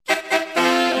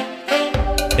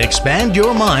Expand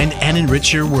your mind and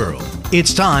enrich your world.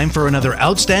 It's time for another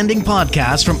outstanding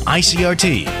podcast from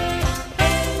ICRT.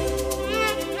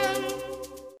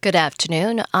 Good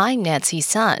afternoon, I'm Nancy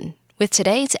Sun with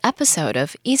today's episode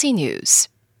of Easy News.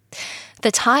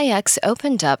 The Tai-Ex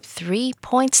opened up 3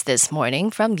 points this morning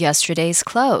from yesterday's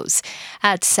close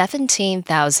at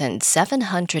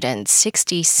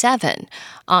 17,767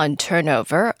 on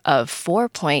turnover of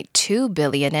 4.2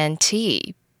 billion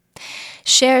NT.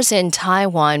 Shares in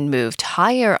Taiwan moved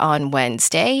higher on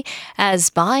Wednesday as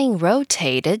buying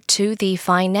rotated to the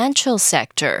financial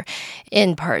sector,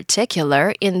 in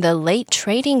particular in the late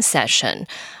trading session,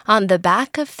 on the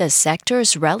back of the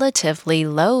sector's relatively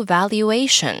low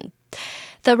valuation.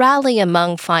 The rally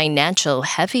among financial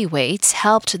heavyweights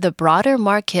helped the broader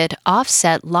market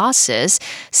offset losses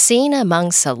seen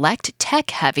among select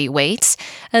tech heavyweights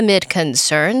amid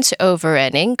concerns over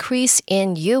an increase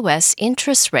in U.S.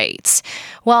 interest rates,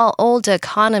 while old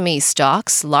economy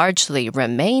stocks largely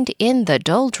remained in the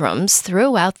doldrums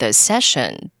throughout the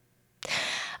session.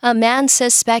 A man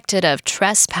suspected of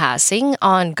trespassing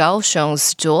on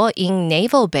Kaohsiung's Three-Held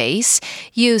Naval Base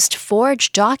used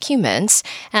forged documents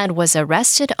and was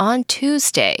arrested on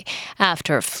Tuesday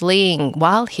after fleeing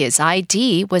while his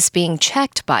ID was being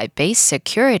checked by base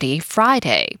security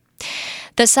Friday.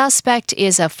 The suspect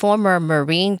is a former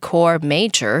Marine Corps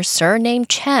major surnamed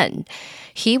Chen.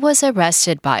 He was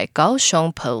arrested by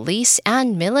Kaohsiung police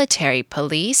and military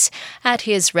police at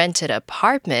his rented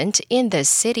apartment in the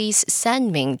city's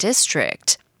Sanming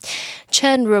district.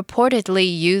 Chen reportedly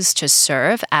used to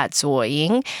serve at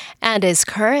Three-Held and is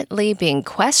currently being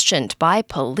questioned by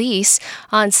police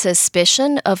on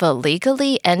suspicion of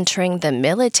illegally entering the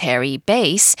military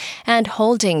base and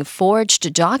holding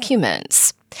forged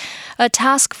documents. A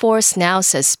task force now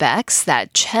suspects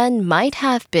that Chen might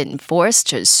have been forced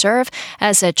to serve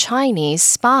as a Chinese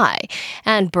spy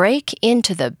and break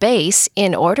into the base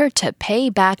in order to pay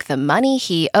back the money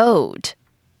he owed.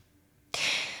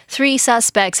 3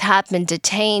 suspects have been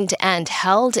detained and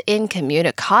held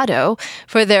incommunicado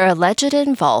for their alleged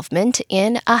involvement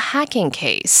in a hacking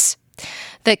case.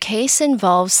 The case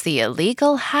involves the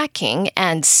illegal hacking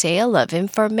and sale of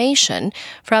information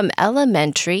from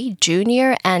elementary,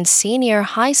 junior, and senior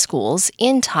high schools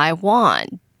in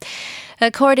Taiwan.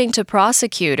 According to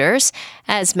prosecutors,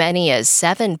 as many as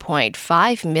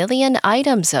 7.5 million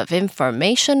items of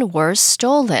information were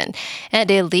stolen and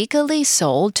illegally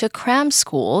sold to cram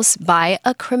schools by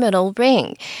a criminal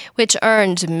ring, which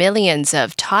earned millions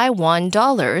of Taiwan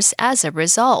dollars as a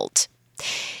result.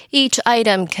 Each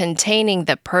item containing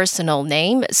the personal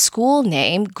name, school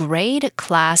name, grade,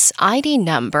 class, ID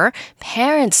number,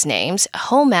 parents' names,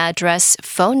 home address,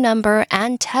 phone number,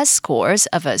 and test scores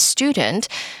of a student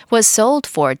was sold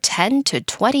for 10 to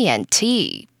 20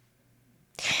 NT.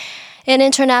 In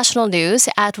international news,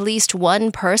 at least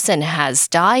 1 person has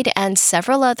died and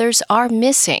several others are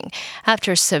missing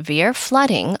after severe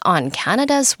flooding on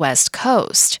Canada's west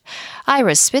coast.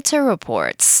 Ira Spitzer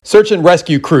reports. Search and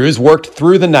rescue crews worked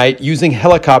through the night using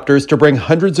helicopters to bring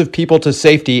hundreds of people to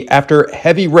safety after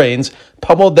heavy rains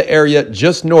pummeled the area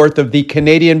just north of the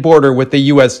Canadian border with the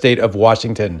U.S. state of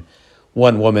Washington.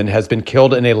 1 woman has been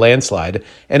killed in a landslide,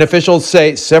 and officials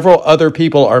say several other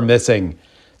people are missing.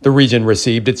 The region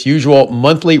received its usual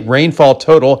monthly rainfall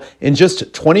total in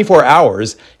just 24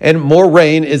 hours, and more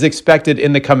rain is expected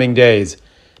in the coming days.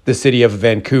 The city of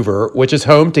Vancouver, which is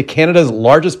home to Canada's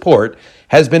largest port,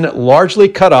 has been largely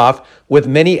cut off, with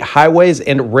many highways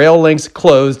and rail links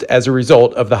closed as a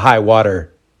result of the high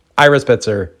water. Ira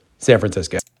Spitzer, San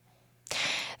Francisco.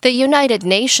 The United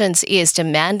Nations is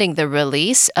demanding the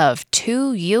release of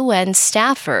 2 UN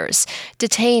staffers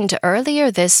detained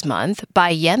earlier this month by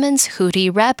Yemen's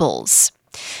Houthi rebels.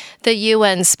 The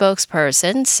UN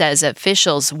spokesperson says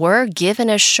officials were given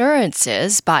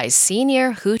assurances by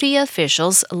senior Houthi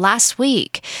officials last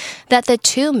week that the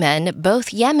 2 men, both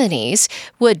Yemenis,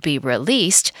 would be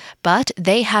released, but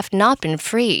they have not been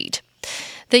freed.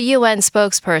 The UN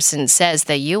spokesperson says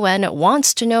the UN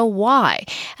wants to know why,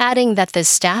 adding that the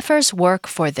staffers work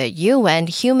for the UN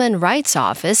Human Rights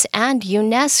Office and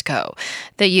UNESCO,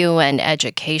 the UN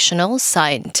Educational,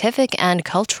 Scientific, and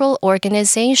Cultural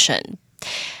Organization.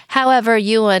 However,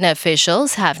 UN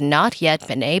officials have not yet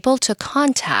been able to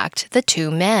contact the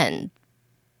 2 men.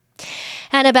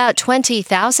 And about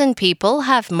 20,000 people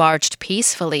have marched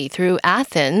peacefully through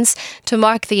Athens to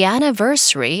mark the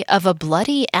anniversary of a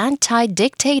bloody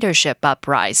anti-dictatorship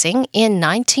uprising in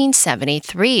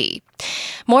 1973.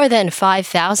 More than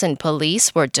 5,000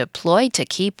 police were deployed to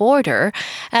keep order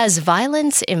as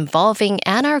violence involving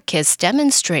anarchist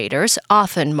demonstrators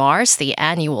often mars the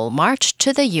annual march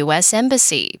to the U.S.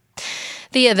 Embassy.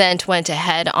 The event went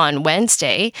ahead on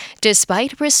Wednesday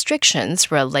despite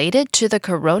restrictions related to the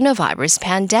coronavirus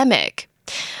pandemic.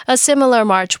 A similar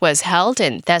march was held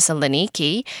in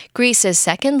Thessaloniki, Greece's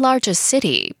second-largest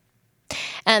city.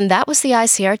 And that was the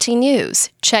ICRT News.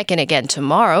 Check in again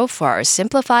tomorrow for our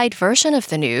simplified version of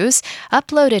the news,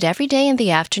 uploaded every day in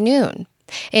the afternoon.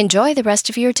 Enjoy the rest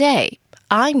of your day.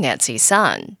 I'm Nancy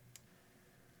Sun.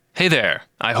 Hey there.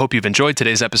 I hope you've enjoyed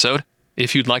today's episode.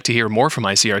 If you'd like to hear more from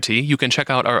ICRT, you can check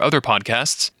out our other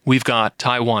podcasts. We've got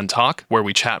Taiwan Talk, where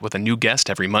we chat with a new guest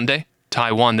every Monday,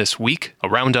 Taiwan This Week, a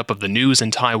roundup of the news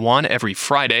in Taiwan every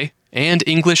Friday, and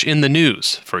English in the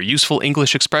News, for useful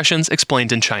English expressions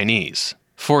explained in Chinese.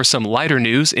 For some lighter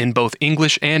news in both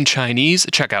English and Chinese,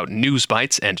 check out News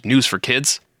Bites and News for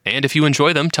Kids. And if you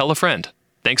enjoy them, tell a friend.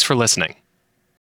 Thanks for listening.